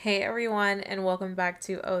Hey everyone, and welcome back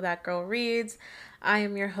to Oh That Girl Reads. I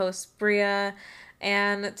am your host, Bria,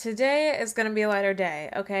 and today is going to be a lighter day,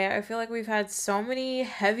 okay? I feel like we've had so many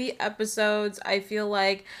heavy episodes. I feel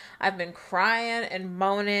like I've been crying and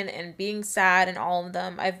moaning and being sad in all of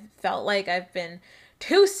them. I've felt like I've been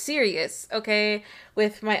too serious, okay,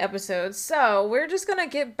 with my episodes. So we're just going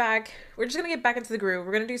to get back into the groove.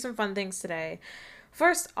 We're going to do some fun things today.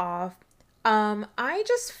 First off, I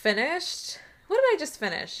just finished. What did I just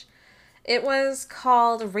finish? It was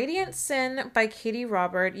called Radiant Sin by Katie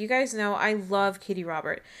Robert. You guys know I love Katie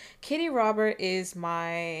Robert. Katie Robert is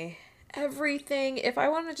my everything. If I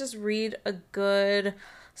want to just read a good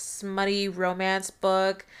smutty romance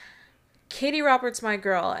book, Katie Robert's my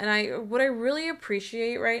girl. And what I really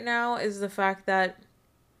appreciate right now is the fact that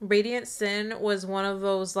Radiant Sin was one of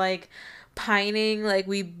those like pining, like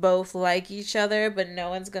we both like each other, but no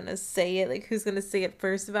one's gonna say it, like who's gonna say it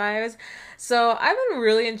first vibes. So I've been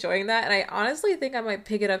really enjoying that, and I honestly think I might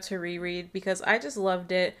pick it up to reread because I just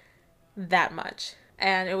loved it that much.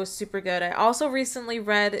 And it was super good. I also recently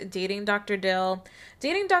read Dating Dr. Dill.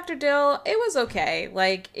 Dating Dr. Dill, it was okay.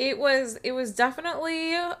 Like it was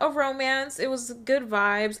definitely a romance. It was good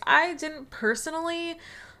vibes. I didn't personally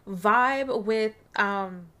vibe with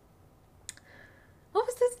what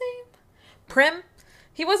was his name? Prim.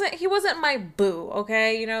 He wasn't my boo,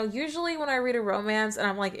 okay? You know, usually when I read a romance and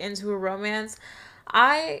I'm like into a romance,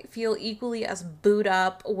 I feel equally as booed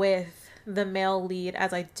up with the male lead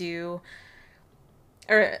as I do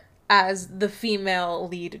or as the female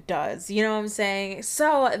lead does. You know what I'm saying?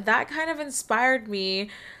 So that kind of inspired me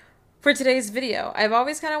for today's video. I've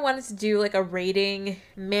always kind of wanted to do like a rating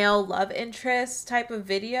male love interest type of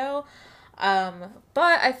video.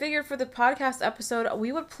 But I figured for the podcast episode,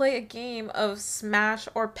 we would play a game of smash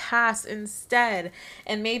or pass instead,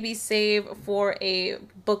 and maybe save for a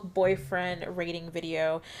book boyfriend rating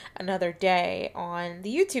video another day on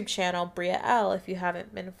the YouTube channel, Bria L, if you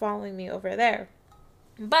haven't been following me over there.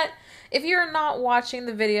 But if you're not watching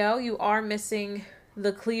the video, you are missing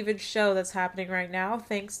the cleavage show that's happening right now,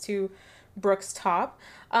 thanks to Brooke's top.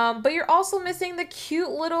 But you're also missing the cute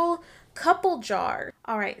little couple jar.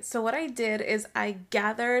 All right, so what I did is I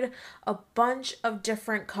gathered a bunch of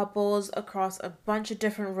different couples across a bunch of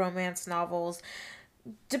different romance novels.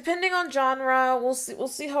 Depending on genre, we'll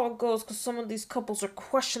see how it goes because some of these couples are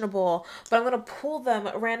questionable, but I'm going to pull them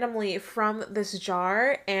randomly from this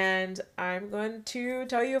jar and I'm going to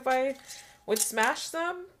tell you if I would smash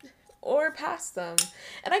them or pass them.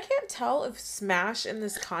 And I can't tell if smash in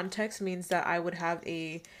this context means that I would have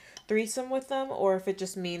a threesome with them or if it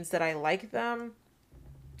just means that I like them.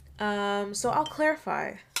 So I'll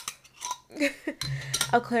clarify.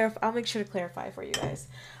 I'll make sure to clarify for you guys.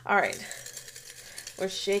 All right. We're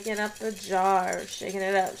shaking up the jar. Shaking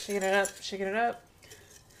it up, shaking it up, shaking it up.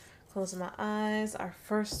 Closing my eyes. Our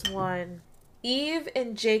first one. Eve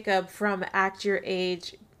and Jacob from Act Your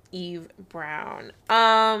Age, Eve Brown.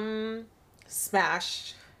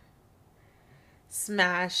 Smash.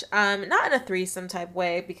 Smash. Not in a threesome type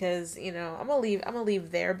way because, you know, I'm gonna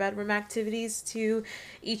leave their bedroom activities to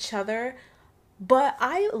each other. But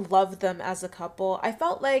I love them as a couple. I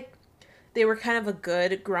felt like they were kind of a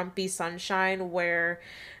good grumpy sunshine where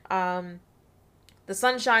the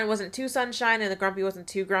sunshine wasn't too sunshine and the grumpy wasn't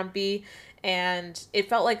too grumpy, and it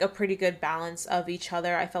felt like a pretty good balance of each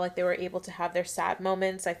other. I felt like they were able to have their sad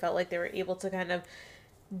moments. I felt like they were able to kind of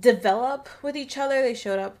develop with each other. They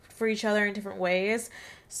showed up for each other in different ways.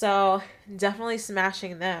 So definitely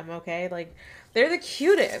smashing them, okay? Like they're the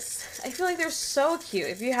cutest. I feel like they're so cute.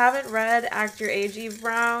 If you haven't read Act Your Age, Eve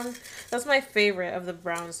Brown, that's my favorite of the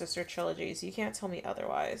Brown sister trilogies. You can't tell me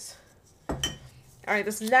otherwise. All right,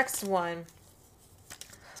 this next one.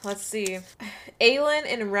 Let's see. Aelin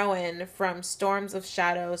and Rowan from Storms of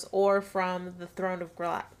Shadows or from the Throne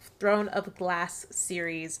of Glass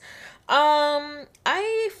series.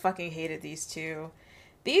 I fucking hated these two.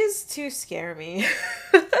 These two scare me.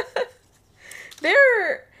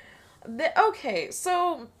 they're, they okay,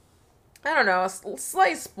 so I don't know,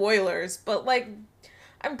 slight spoilers, but like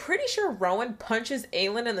I'm pretty sure Rowan punches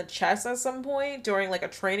Aelin in the chest at some point during like a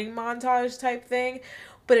training montage type thing,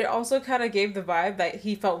 but it also kind of gave the vibe that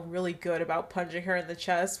he felt really good about punching her in the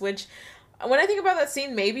chest, which when I think about that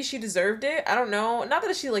scene, maybe she deserved it. I don't know. Not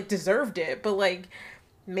that she like deserved it, but like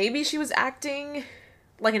maybe she was acting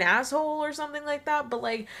like an asshole or something like that. But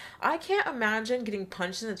like, I can't imagine getting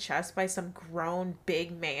punched in the chest by some grown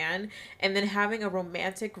big man and then having a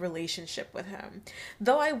romantic relationship with him.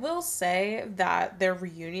 Though I will say that their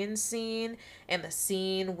reunion scene and the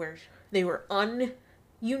scene where they were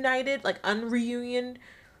ununited, like unreunion,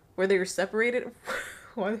 where they were separated.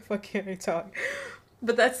 Why the fuck can't I talk?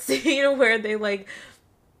 But that scene where they like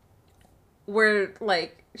where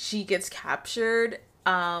like she gets captured,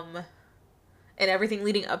 and everything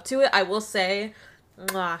leading up to it, I will say,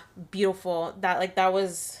 mwah, beautiful. That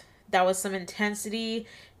was some intensity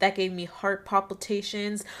that gave me heart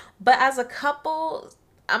palpitations. But as a couple,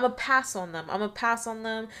 I'm a pass on them. I'm a pass on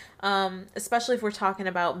them. Especially if we're talking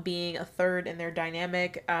about being a third in their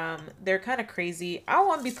dynamic. They're kind of crazy. I don't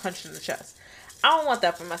want to be punched in the chest. I don't want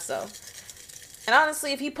that for myself. And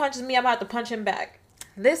honestly, if he punches me, I'm about to punch him back.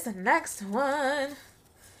 This next one.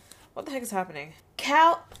 What the heck is happening?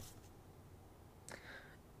 Cal.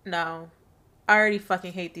 No. I already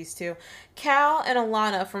fucking hate these two. Cal and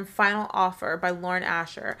Alana from Final Offer by Lauren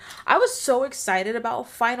Asher. I was so excited about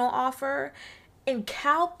Final Offer, and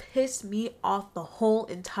Cal pissed me off the whole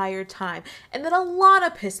entire time. And then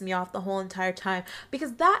Alana pissed me off the whole entire time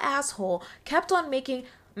because that asshole kept on making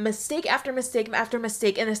mistake after mistake after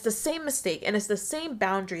mistake, and it's the same mistake, and it's the same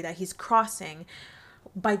boundary that he's crossing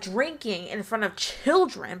by drinking in front of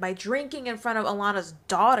children, by drinking in front of Alana's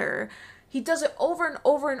daughter. He does it over and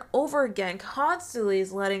over and over again, constantly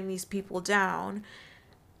is letting these people down.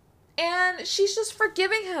 And she's just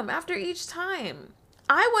forgiving him after each time.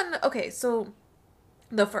 I wouldn't, okay, so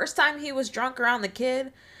the first time he was drunk around the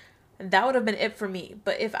kid, that would have been it for me.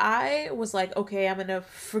 But if I was like, okay, I'm in a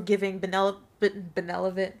forgiving,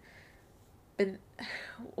 benevolent,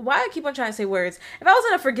 why I keep on trying to say words. If I was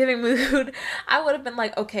in a forgiving mood, I would have been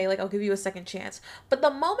like, okay, like I'll give you a second chance. But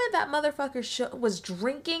the moment that motherfucker was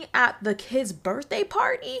drinking at the kid's birthday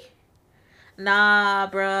party, nah,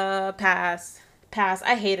 bruh, pass.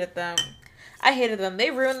 I hated them.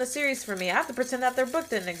 They ruined the series for me. I have to pretend that their book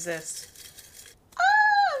didn't exist.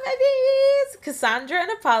 Oh, my babies! Cassandra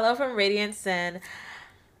and Apollo from Radiant Sin.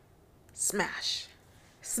 Smash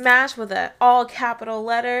with all capital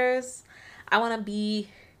letters. I don't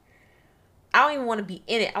even want to be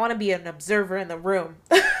in it. I want to be an observer in the room.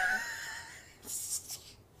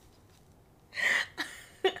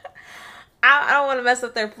 I don't want to mess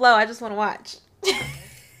up their flow. I just want to watch.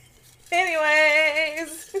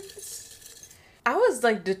 Anyways. I was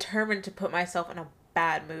like determined to put myself in a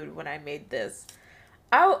bad mood when I made this.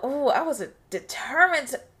 I was determined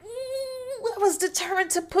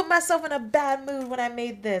to put myself in a bad mood when I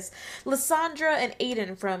made this. Lysandra and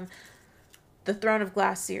Aiden from the Throne of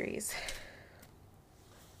Glass series.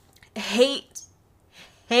 Hate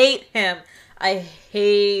him. I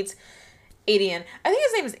hate Aiden. I think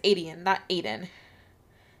his name is Aiden, not Aiden.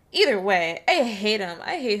 Either way, I hate him.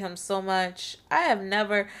 I hate him so much. I have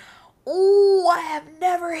never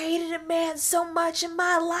hated a man so much in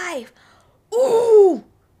my life. Ooh!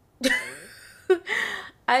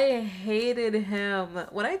 I hated him.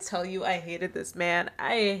 When I tell you I hated this man,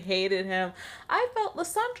 I hated him. I felt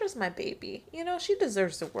Lysandra's my baby. You know, she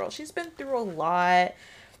deserves the world. She's been through a lot.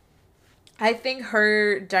 I think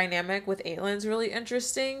her dynamic with Aylin's really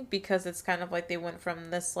interesting because it's kind of like they went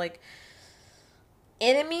from this like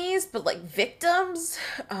enemies but like victims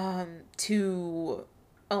to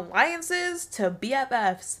alliances to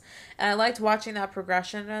BFFs, and I liked watching that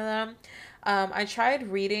progression of them. I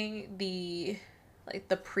tried reading the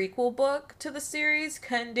prequel book to the series.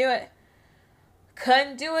 Couldn't do it.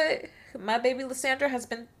 My baby Lysandra has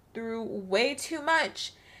been through way too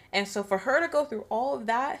much, and so for her to go through all of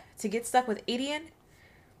that to get stuck with Aiden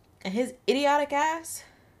and his idiotic ass,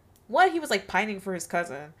 he was like pining for his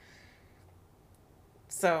cousin.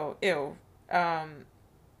 So ew. And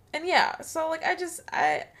yeah, so like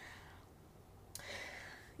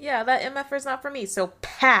yeah, that MFR is not for me. So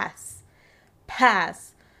pass.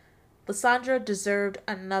 Lysandra deserved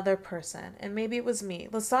another person, and maybe it was me.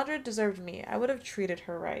 Lysandra deserved me. I would have treated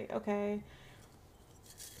her right, okay?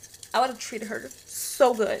 I would have treated her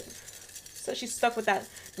so good. So she's stuck with that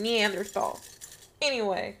Neanderthal.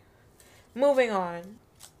 Anyway, moving on.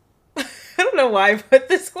 I don't know why I put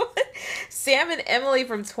this one. Sam and Emily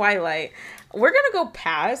from Twilight. We're gonna go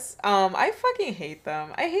pass. I fucking hate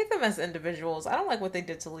them. I hate them as individuals. I don't like what they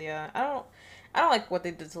did to Leah. I don't like what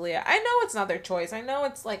they did to Leah. I know it's not their choice. I know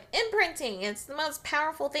it's like imprinting. It's the most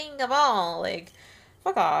powerful thing of all. Like,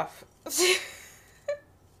 fuck off.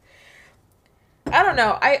 I don't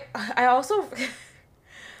know. I also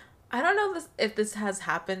I don't know if this has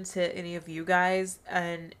happened to any of you guys,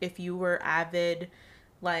 and if you were avid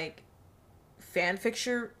like fan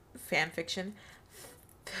fiction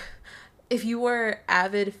if you were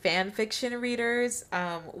avid fan fiction readers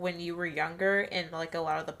when you were younger and like a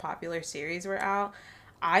lot of the popular series were out.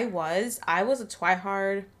 I was a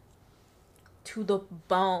twihard to the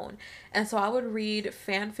bone, and so I would read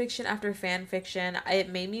fan fiction after fan fiction. It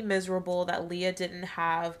made me miserable that Leah didn't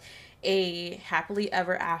have a happily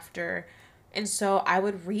ever after. And so I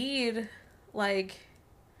would read like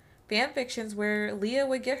fan fictions where Leah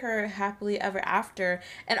would get her happily ever after.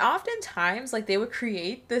 And oftentimes, like, they would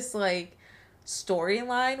create this, like,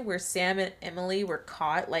 storyline where Sam and Emily were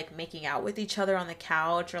caught, like, making out with each other on the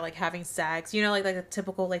couch or, like, having sex. You know, like a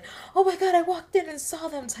typical, like, oh my god, I walked in and saw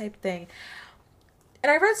them type thing. And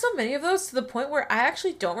I read so many of those to the point where I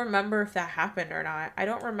actually don't remember if that happened or not. I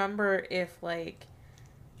don't remember if, like,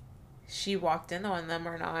 she walked in on them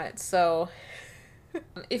or not. So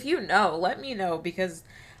if you know, let me know because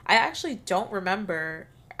I actually don't remember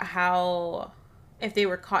how if they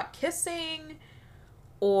were caught kissing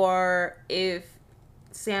or if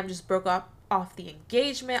Sam just broke up off the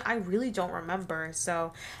engagement. I really don't remember.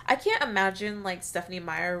 So I can't imagine like Stephanie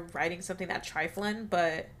Meyer writing something that trifling,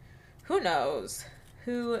 but who knows?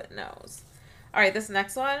 Who knows? All right, this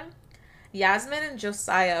next one. Yasmin and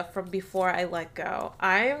Josiah from Before I Let Go.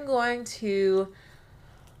 I am going to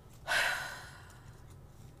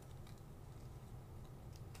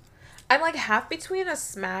I'm like half between a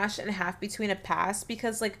smash and half between a pass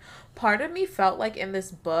because like part of me felt like in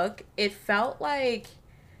this book, it felt like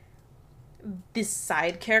the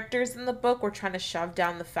side characters in the book were trying to shove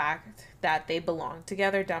down the fact that they belong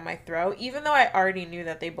together down my throat, even though I already knew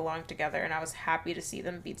that they belonged together and I was happy to see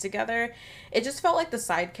them be together. It just felt like the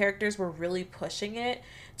side characters were really pushing it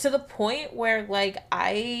to the point where like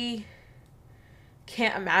I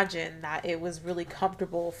can't imagine that it was really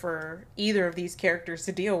comfortable for either of these characters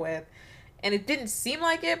to deal with. And it didn't seem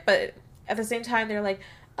like it, but at the same time, they're like,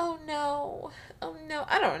 oh no, oh no,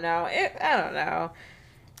 I don't know. I don't know.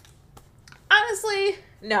 Honestly,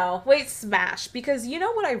 no. Wait, smash. Because you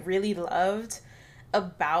know what I really loved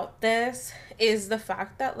about this is the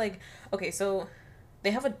fact that, like, okay, so they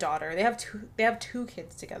have a daughter. They have two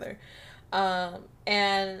kids together.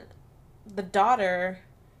 And the daughter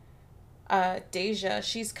Deja,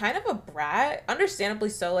 she's kind of a brat, understandably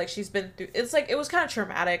so. Like she's been through. It's like it was kind of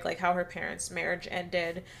traumatic, like how her parents' marriage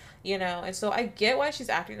ended, you know. And so I get why she's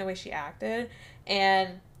acting the way she acted.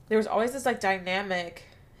 And there was always this like dynamic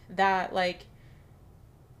that like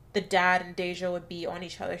the dad and Deja would be on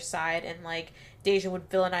each other's side, and like Deja would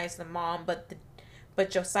villainize the mom, but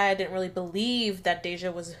Josiah didn't really believe that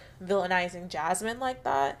Deja was villainizing Jasmine like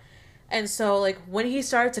that. And so like when he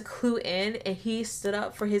started to clue in and he stood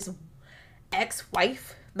up for his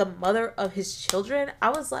ex-wife, the mother of his children, I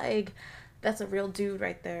was like, that's a real dude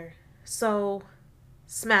right there. So,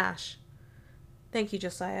 smash. Thank you,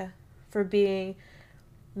 Josiah, for being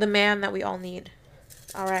the man that we all need.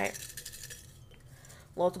 All right.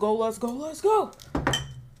 Let's go, let's go, let's go.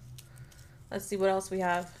 Let's see what else we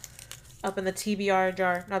have up in the TBR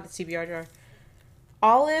jar. Not the TBR jar.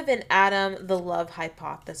 Olive and Adam, the love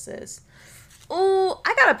hypothesis. Oh,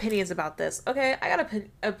 I got opinions about this. Okay, I got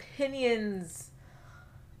opinions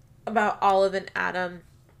about Olive and Adam.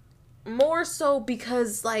 More so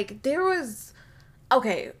because, like, there was.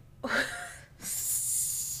 Okay.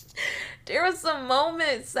 There was some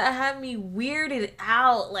moments that had me weirded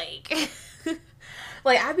out. Like.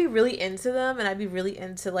 Like, I'd be really into them and I'd be really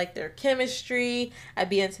into, like, their chemistry. I'd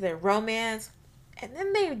be into their romance. And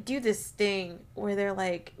then they do this thing where they're,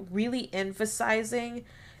 like, really emphasizing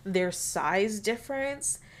their size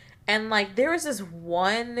difference. And, like, there was this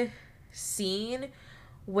one scene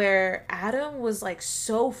where Adam was like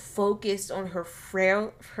so focused on her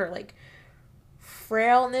like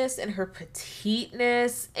frailness and her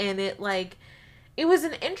petiteness, and it was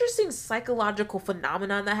an interesting psychological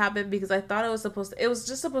phenomenon that happened because I thought it was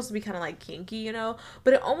just supposed to be kind of like kinky, you know,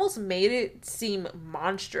 but it almost made it seem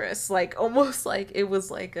monstrous, like almost like it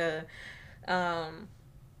was like a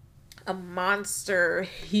monster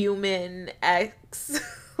human X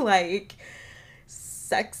like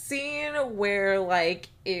sex scene where like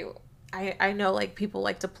it I know like people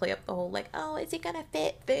like to play up the whole like, oh, is it gonna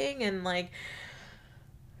fit thing, and like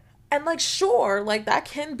sure, like that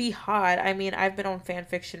can be hot. I mean, I've been on fan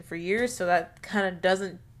fiction for years, so that kind of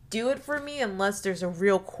doesn't do it for me unless there's a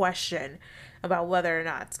real question about whether or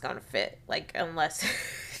not it's gonna fit. Like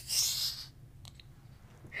unless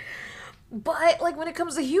but like when it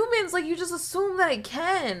comes to humans, like you just assume that it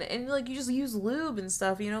can, and like you just use lube and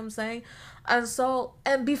stuff, you know what I'm saying? And so,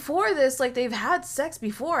 and before this, like they've had sex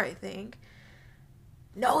before, I think.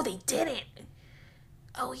 No, they didn't.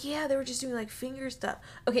 Oh yeah, they were just doing like finger stuff.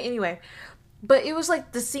 Okay, anyway, but it was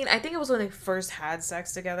like the scene. I think it was when they first had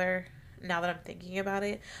sex together. Now that I'm thinking about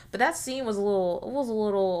it, but that scene was a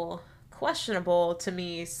little questionable to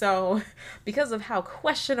me. So, because of how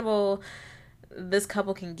questionable this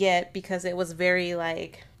couple can get, because it was very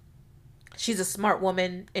like she's a smart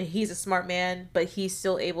woman and he's a smart man, but he's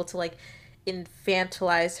still able to like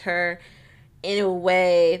infantilize her in a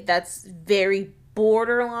way that's very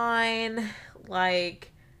borderline.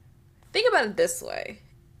 Like, think about it this way.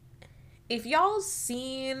 If y'all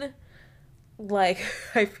seen, like,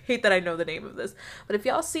 I hate that I know the name of this, but if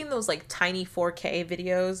y'all seen those like tiny 4K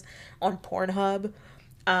videos on Pornhub,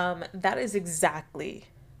 that is exactly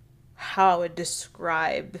how I would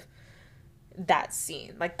describe that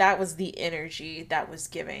scene. Like, that was the energy that was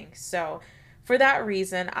giving. So for that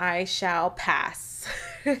reason, I shall pass.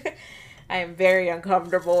 I am very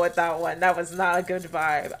uncomfortable with that one. That was not a good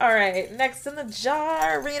vibe. All right, next in the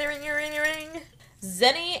jar. Ring, ring, ring, ring.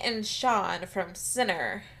 Zenny and Sean from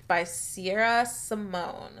Sinner by Sierra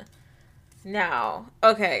Simone. Now,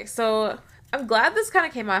 okay, so I'm glad this kind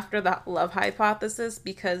of came after the love hypothesis,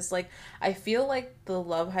 because like I feel like the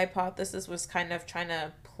love hypothesis was kind of trying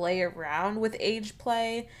to play around with age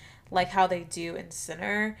play like how they do in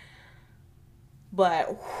Sinner. But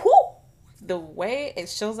whew, the way it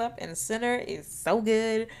shows up in Sinner is so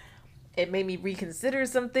good. It made me reconsider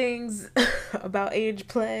some things about age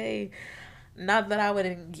play. Not that I would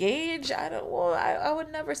engage. I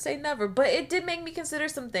would never say never, but it did make me consider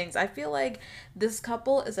some things. I feel like this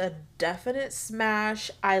couple is a definite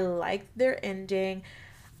smash. I liked their ending.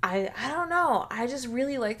 I don't know. I just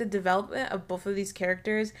really like the development of both of these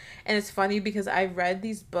characters. And it's funny because I read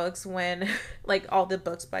these books when like all the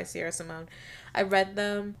books by Sierra Simone. I read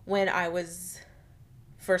them when I was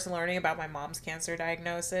first learning about my mom's cancer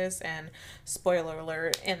diagnosis, and spoiler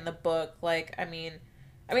alert, in the book, like I mean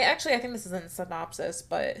actually I think this is in synopsis,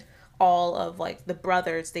 but all of like the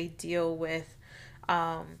brothers, they deal with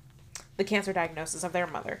the cancer diagnosis of their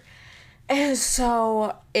mother. And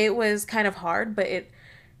so it was kind of hard, but it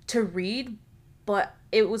to read, but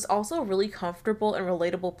it was also a really comfortable and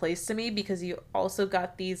relatable place to me, because you also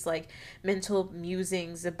got these like mental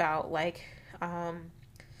musings about like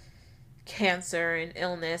cancer and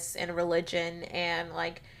illness and religion, and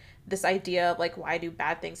like this idea of like why do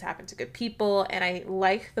bad things happen to good people. And I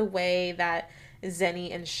like the way that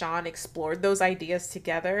Zenny and Sean explored those ideas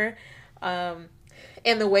together, and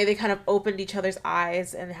the way they kind of opened each other's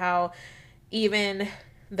eyes, and how even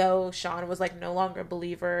though Sean was like no longer a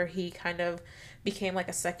believer, he kind of became like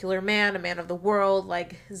a secular man, a man of the world.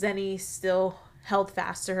 Like Zenny still held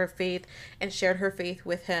fast to her faith and shared her faith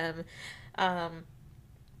with him,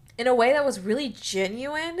 in a way that was really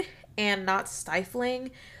genuine and not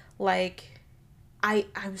stifling. Like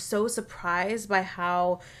I'm so surprised by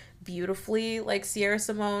how beautifully like Sierra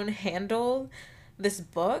Simone handled this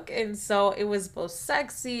book. And so it was both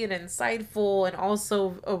sexy and insightful, and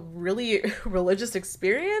also a really religious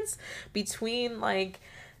experience between like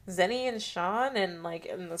Zenny and Sean, and like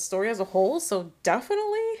in the story as a whole. So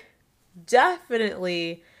definitely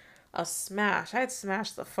a smash. I'd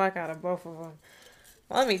smash the fuck out of both of them,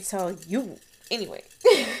 let me tell you. Anyway,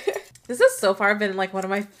 this has so far been like one of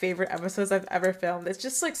my favorite episodes I've ever filmed. It's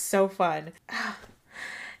just like so fun.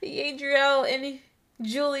 Adriel and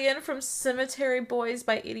Julian from Cemetery Boys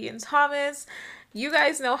by Edie and Thomas. You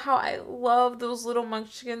guys know how I love those little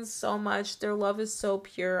munchkins so much. Their love is so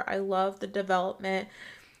pure. I love the development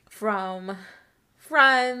from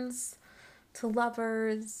friends to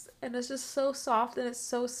lovers, and it's just so soft, and it's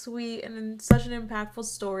so sweet, and such an impactful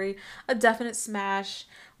story. A definite smash.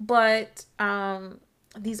 But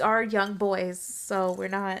these are young boys, so we're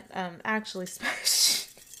not actually smash.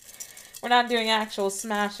 We're not doing actual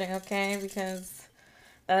smashing, okay? Because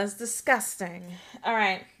that is disgusting. All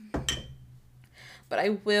right. But I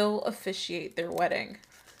will officiate their wedding.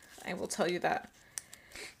 I will tell you that.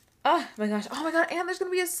 Oh my gosh. Oh my god. And there's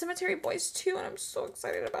gonna be a Cemetery Boys 2, and I'm so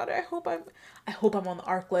excited about it. I hope I'm on the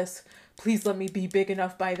ARC list. Please let me be big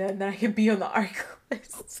enough by then that I can be on the ARC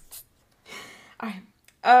list. Alright.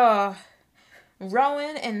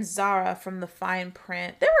 Rowan and Zara from The Fine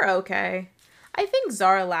Print. They were okay. I think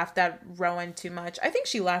Zara laughed at Rowan too much. I think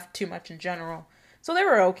she laughed too much in general. So they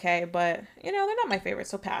were okay, but you know, they're not my favorite,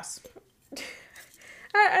 so pass.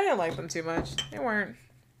 I didn't like them too much. They weren't.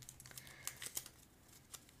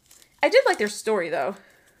 I did like their story, though.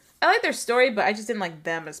 I like their story, but I just didn't like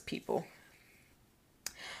them as people.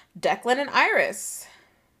 Declan and Iris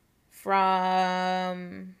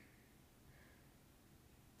from...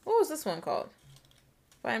 What was this one called?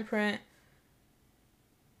 Fine Print.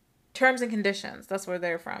 Terms and Conditions. That's where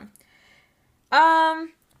they're from.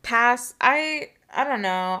 Pass. I don't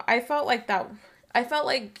know. I felt like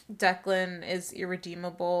Declan is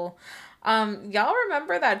irredeemable. Y'all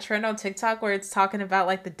remember that trend on TikTok where it's talking about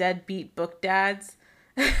like the deadbeat book dads?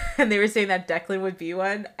 And they were saying that Declan would be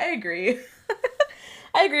one? I agree.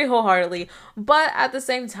 I agree wholeheartedly. But at the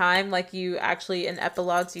same time, like you actually, in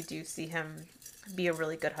epilogues, you do see him be a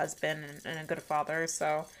really good husband and a good father.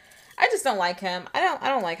 So I just don't like him. I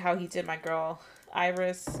don't like how he did my girl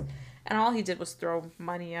Iris, and all he did was throw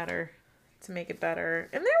money at her to make it better.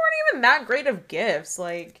 And they weren't even that great of gifts.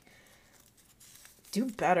 Like, do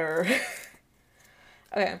better.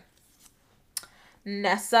 Okay.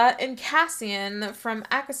 Nessa and Cassian from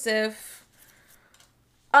Akasif.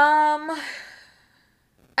 I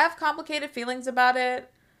have complicated feelings about it.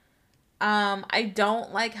 I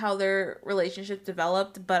don't like how their relationship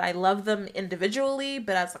developed, but I love them individually,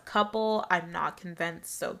 but as a couple, I'm not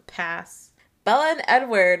convinced, so pass. Bella and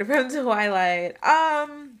Edward from Twilight.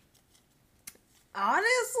 Honestly,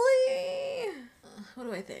 what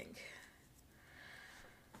do I think?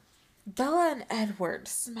 Bella and Edward,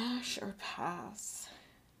 smash or pass?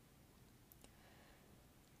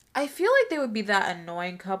 I feel like they would be that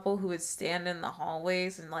annoying couple who would stand in the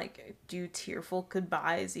hallways and like do tearful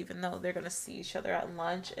goodbyes even though they're gonna see each other at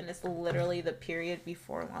lunch and it's literally the period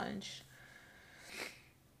before lunch.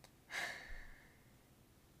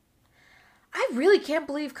 I really can't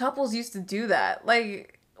believe couples used to do that.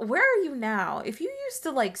 Like, where are you now? If you used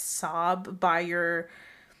to like sob by your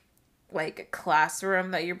like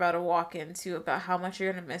classroom that you're about to walk into about how much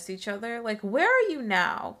you're gonna miss each other, like where are you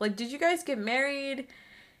now? Like, did you guys get married?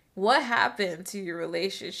 What happened to your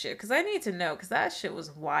relationship? Because I need to know, because that shit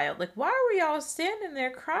was wild. Like, why were y'all standing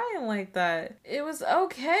there crying like that? It was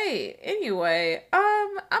okay. Anyway,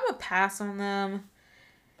 I'm a pass on them.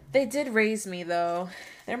 They did raise me, though.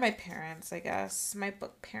 They're my parents, I guess. My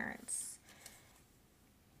book parents.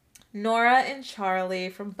 Nora and Charlie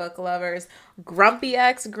from Book Lovers. Grumpy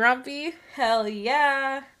X Grumpy. Hell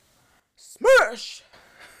yeah. Smash!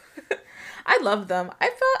 I love them. I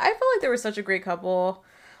felt like they were such a great couple.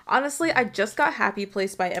 Honestly, I just got Happy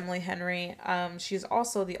Place by Emily Henry. She's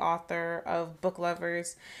also the author of Book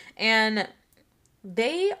Lovers. And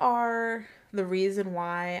they are the reason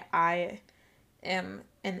why I am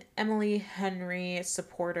an Emily Henry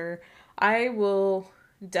supporter. I will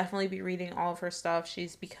definitely be reading all of her stuff.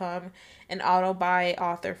 She's become an auto-buy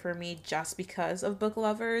author for me just because of Book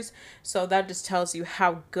Lovers. So that just tells you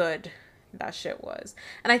how good that shit was.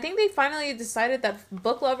 And I think they finally decided that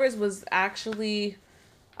Book Lovers was actually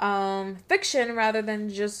fiction rather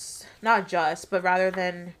than rather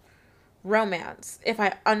than romance, if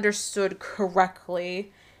I understood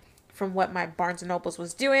correctly from what my Barnes & Nobles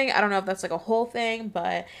was doing. I don't know if that's like a whole thing,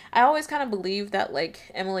 but I always kind of believed that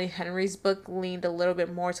like Emily Henry's book leaned a little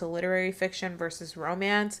bit more to literary fiction versus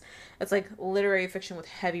romance. It's like literary fiction with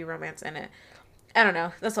heavy romance in it. I don't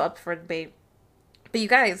know. That's all up for debate. But you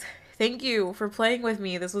guys, thank you for playing with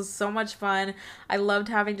me. This was so much fun. I loved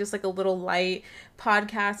having just like a little light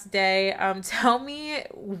podcast day. Tell me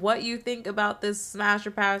what you think about this smash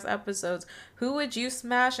or pass episodes. Who would you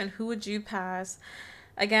smash and who would you pass?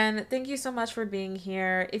 Again, thank you so much for being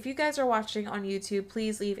here. If you guys are watching on YouTube,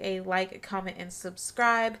 please leave a like, comment, and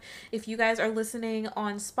subscribe. If you guys are listening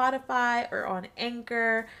on Spotify or on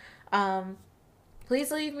Anchor,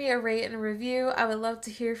 please leave me a rate and a review. I would love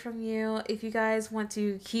to hear from you. If you guys want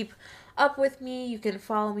to keep up with me, you can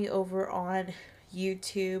follow me over on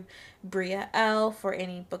YouTube, Bria L, for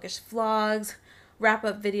any bookish vlogs,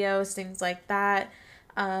 wrap-up videos, things like that.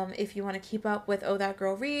 If you want to keep up with Oh That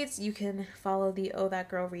Girl Reads, you can follow the Oh That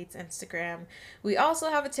Girl Reads Instagram. We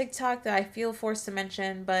also have a TikTok that I feel forced to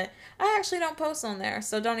mention, but I actually don't post on there,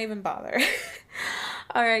 so don't even bother.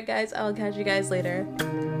 Alright guys, I'll catch you guys later.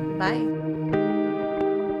 Bye.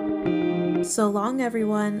 So long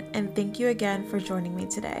everyone, and thank you again for joining me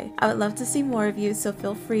today. I would love to see more of you, so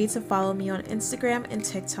feel free to follow me on Instagram and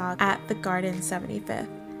TikTok at TheGarden75th.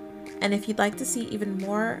 And if you'd like to see even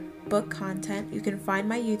more book content, you can find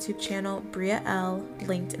my YouTube channel, Bria L,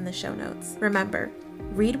 linked in the show notes. Remember,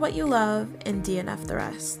 read what you love and DNF the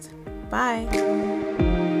rest. Bye!